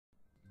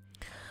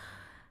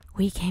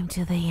we came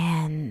to the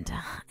end,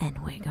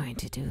 and we're going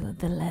to do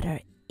the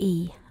letter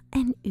E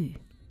and U.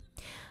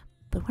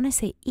 But when I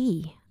say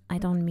E, I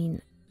don't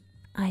mean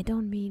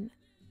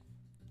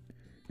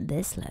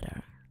this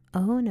letter.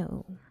 Oh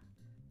no.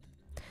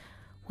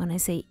 When I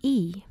say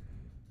E,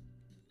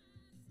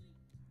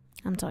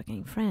 I'm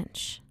talking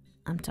French.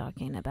 I'm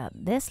talking about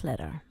this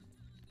letter.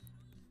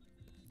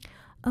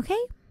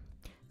 Okay?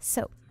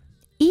 So,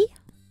 E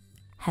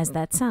has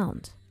that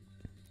sound.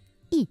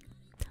 E.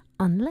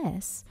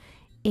 Unless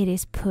it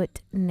is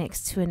put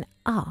next to an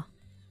A.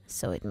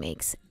 So it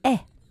makes E.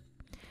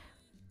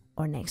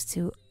 Or next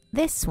to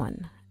this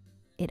one.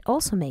 It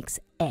also makes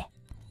E.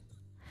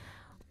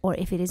 Or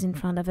if it is in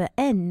front of an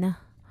N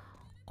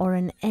or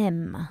an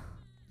M.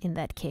 In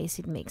that case,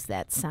 it makes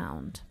that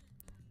sound.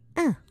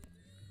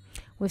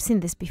 We've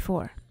seen this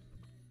before.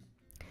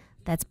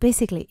 That's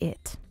basically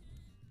it.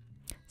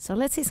 So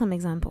let's see some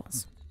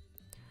examples.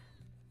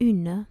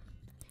 Une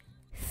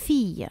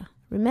fille.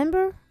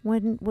 Remember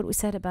what we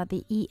said about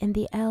the E and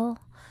the L?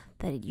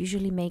 That it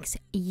usually makes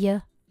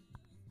Y.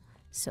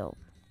 So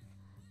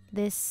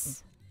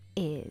this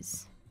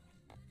is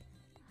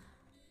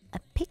a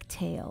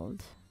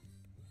pigtailed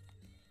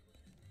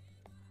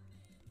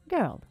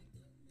girl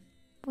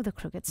with a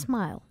crooked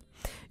smile.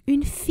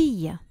 Une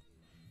fille.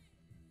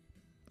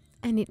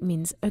 And it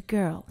means a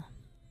girl.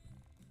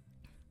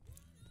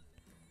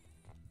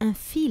 Un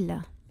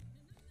fil,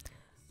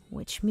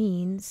 which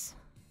means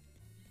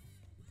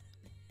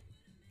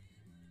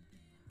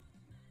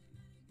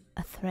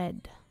a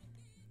thread.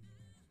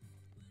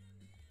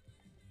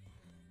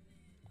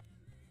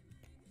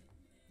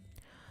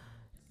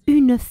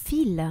 Une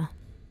file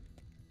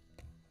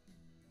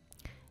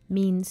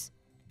means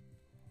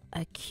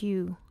a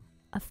queue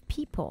of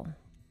people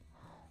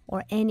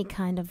or any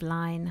kind of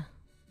line.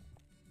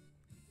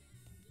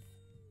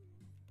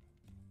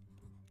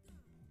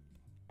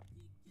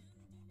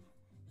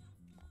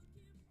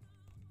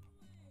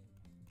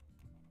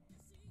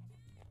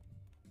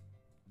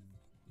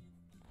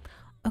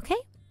 Okay?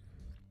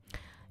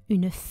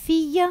 Une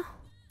fille,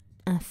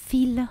 un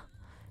fil,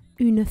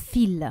 une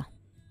file.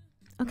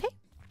 Okay?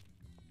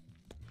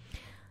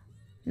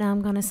 Now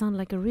I'm gonna sound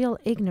like a real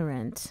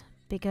ignorant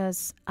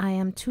because I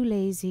am too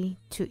lazy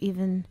to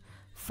even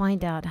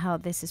find out how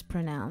this is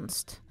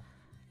pronounced.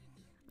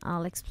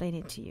 I'll explain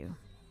it to you.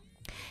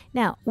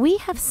 Now, we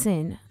have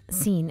seen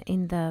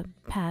in the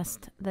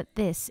past that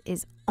this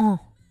is en,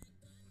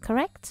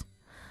 correct?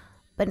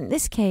 But in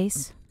this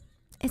case,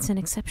 it's an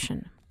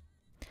exception.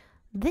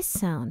 This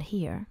sound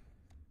here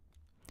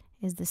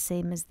is the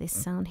same as this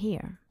sound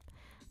here,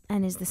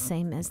 and is the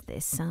same as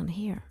this sound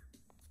here.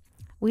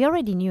 We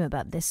already knew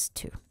about this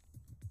too.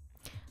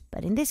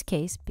 But in this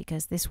case,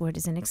 because this word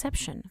is an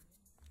exception,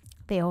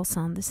 they all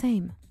sound the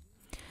same.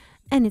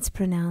 And it's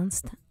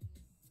pronounced,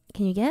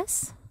 can you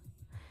guess?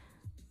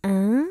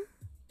 Un,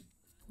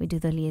 we do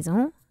the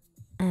liaison,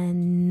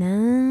 un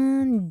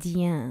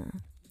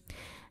Indien.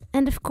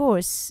 And of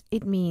course,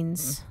 it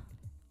means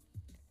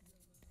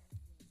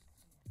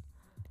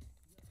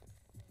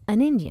an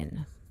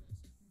Indian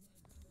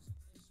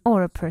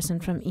or a person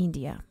from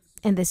India.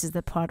 And this is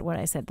the part where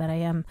I said that I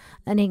am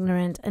an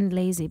ignorant and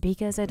lazy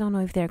because I don't know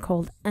if they're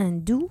called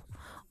Hindou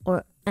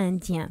or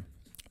Indien.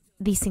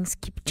 These things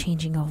keep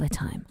changing all the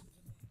time.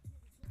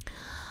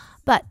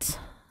 But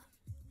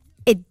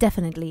it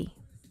definitely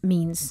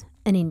means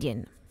an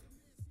Indian.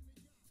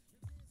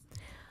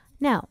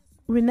 Now,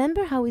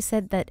 remember how we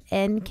said that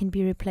N can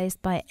be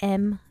replaced by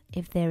M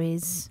if there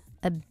is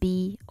a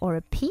B or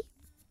a P?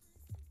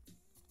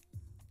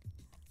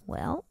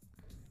 Well,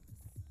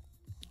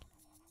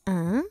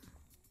 un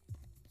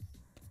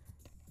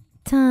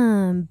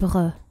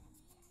timbre,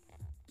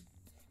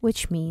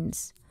 which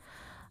means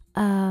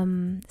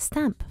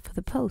stamp for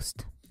the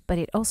post, but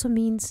it also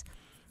means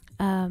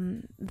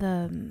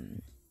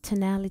the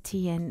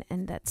tonality and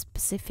that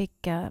specific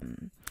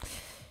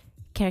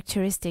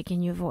characteristic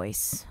in your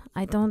voice.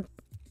 I don't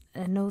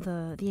know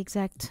the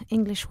exact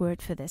English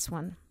word for this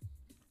one.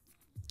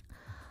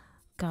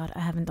 God, I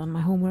haven't done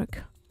my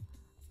homework.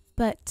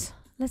 But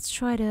let's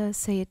try to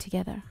say it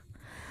together.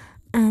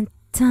 Un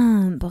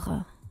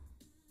timbre.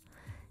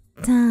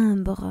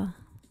 Timbre.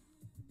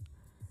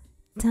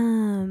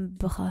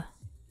 Timbre.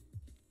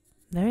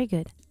 Very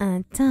good.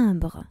 Un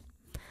timbre.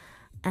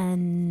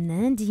 Un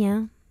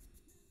Indien.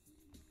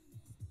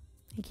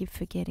 I keep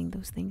forgetting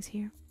those things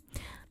here.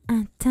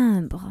 Un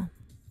timbre.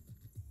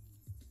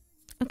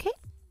 Okay?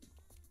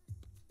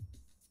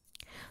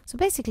 So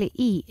basically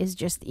E is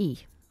just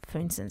E. For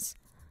instance,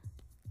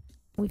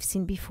 we've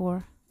seen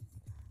before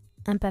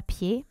un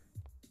papier,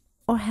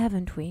 or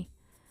haven't we?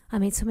 I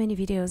made so many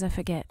videos I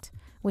forget,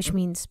 which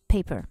means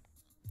paper.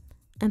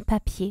 Un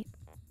papier.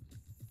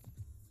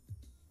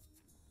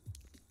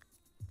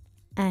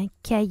 Un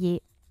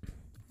cahier,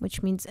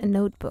 which means a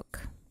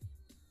notebook.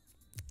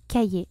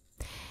 Cahier.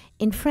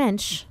 In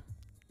French,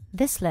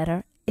 this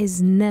letter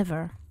is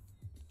never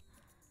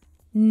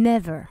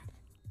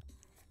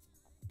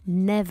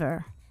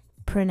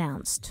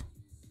pronounced.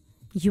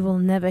 You will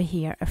never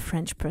hear a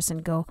French person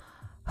go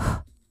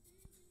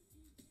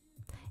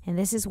And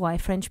this is why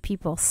French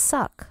people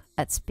suck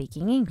at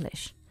speaking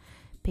English.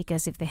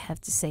 Because if they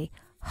have to say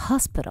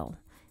hospital,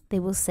 they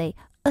will say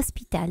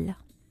hospital.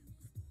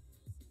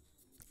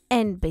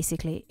 And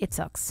basically, it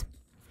sucks.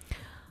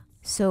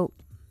 So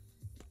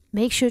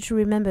make sure to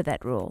remember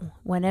that rule.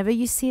 Whenever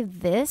you see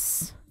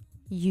this,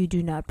 you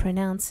do not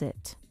pronounce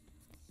it.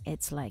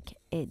 It's like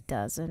it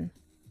doesn't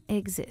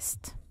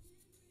exist.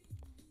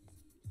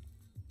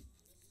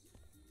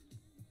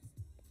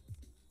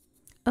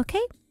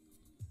 Okay?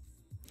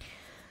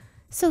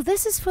 So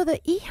this is for the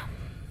E.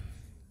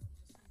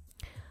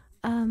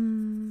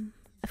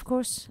 Of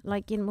course,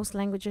 like in most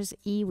languages,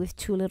 E with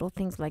two little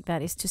things like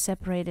that is to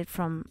separate it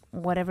from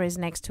whatever is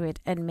next to it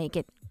and make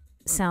it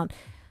sound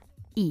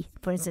E.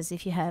 For instance,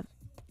 if you have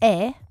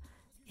E,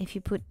 if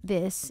you put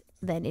this,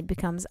 then it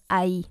becomes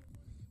I.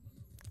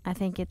 I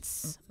think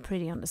it's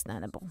pretty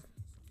understandable.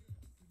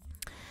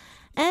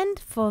 And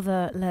for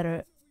the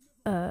letter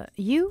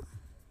U,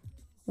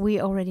 we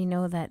already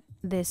know that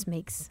this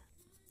makes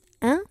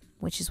un,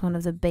 which is one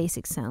of the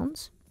basic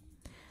sounds.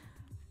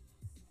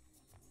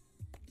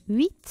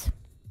 Huit,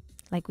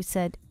 like we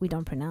said, we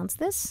don't pronounce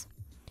this.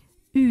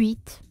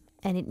 Huit,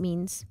 and it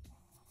means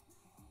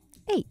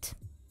 8.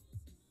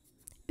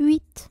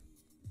 Huit.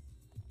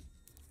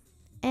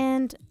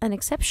 And an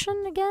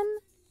exception again,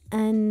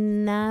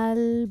 an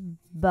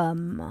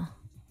album.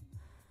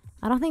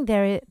 I don't think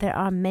there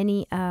are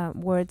many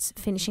words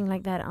finishing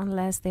like that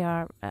unless they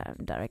are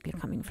directly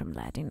coming from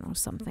Latin or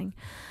something.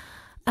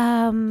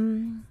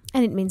 And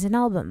it means an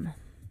album.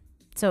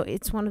 So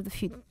it's one of the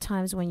few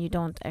times when you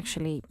don't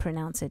actually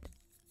pronounce it.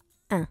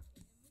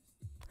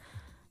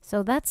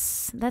 So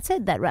that's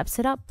it. That wraps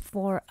it up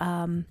for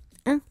the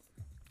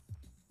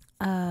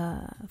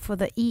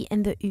E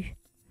and the U.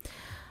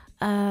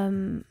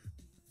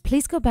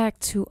 Please go back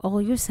to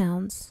all your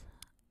sounds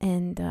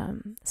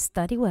and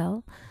study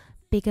well,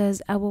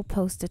 because I will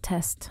post a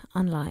test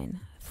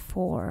online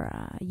for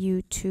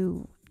you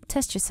to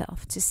test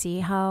yourself to see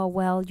how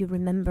well you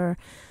remember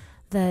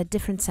the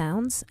different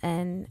sounds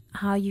and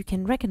how you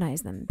can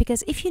recognize them.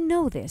 Because if you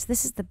know this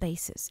is the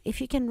basis.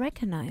 If you can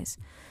recognize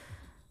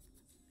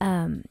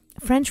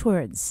French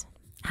words,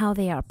 how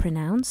they are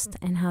pronounced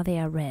and how they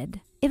are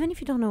read, even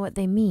if you don't know what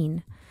they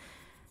mean,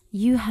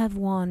 you have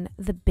won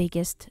the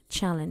biggest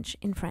challenge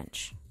in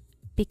French.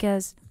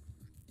 Because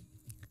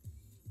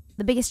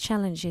the biggest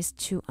challenge is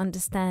to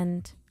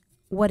understand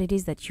what it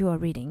is that you are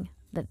reading,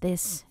 that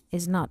this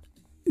is not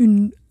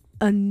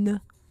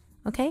un,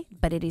 okay?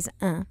 But it is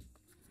un.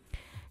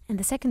 And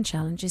the second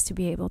challenge is to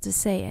be able to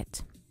say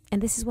it.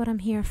 And this is what I'm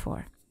here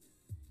for.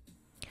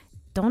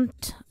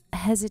 Don't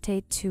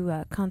hesitate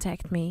to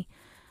contact me,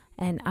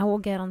 and I will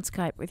get on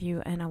Skype with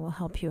you and I will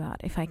help you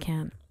out if I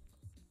can.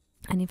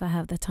 And if I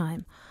have the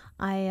time.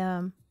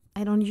 I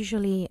don't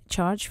usually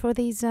charge for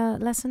these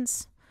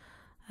lessons.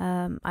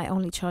 I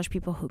only charge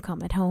people who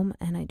come at home,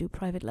 and I do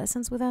private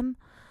lessons with them.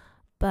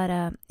 But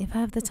if I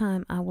have the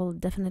time, I will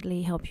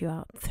definitely help you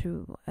out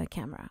through a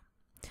camera.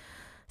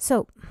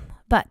 So,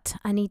 but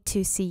I need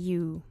to see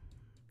you,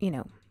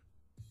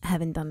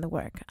 having done the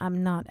work.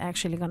 I'm not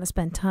actually going to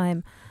spend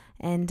time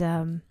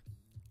and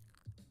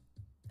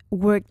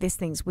work these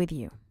things with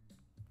you.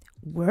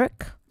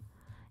 Work,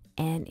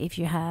 and if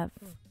you're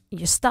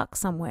stuck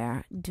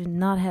somewhere, do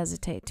not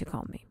hesitate to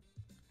call me.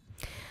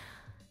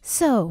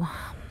 So,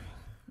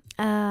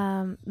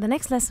 the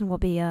next lesson will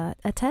be a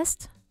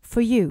test for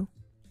you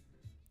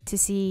to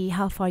see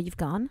how far you've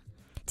gone,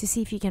 to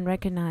see if you can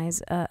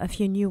recognize a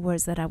few new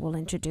words that I will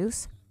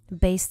introduce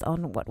based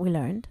on what we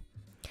learned.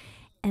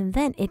 And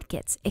then it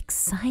gets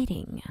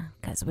exciting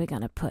because we're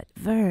going to put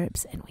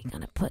verbs and we're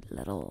going to put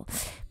little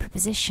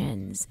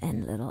prepositions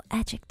and little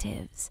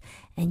adjectives.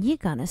 And you're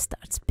going to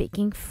start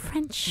speaking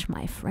French,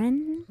 my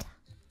friend.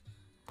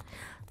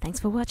 Thanks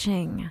for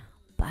watching.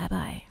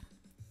 Bye-bye.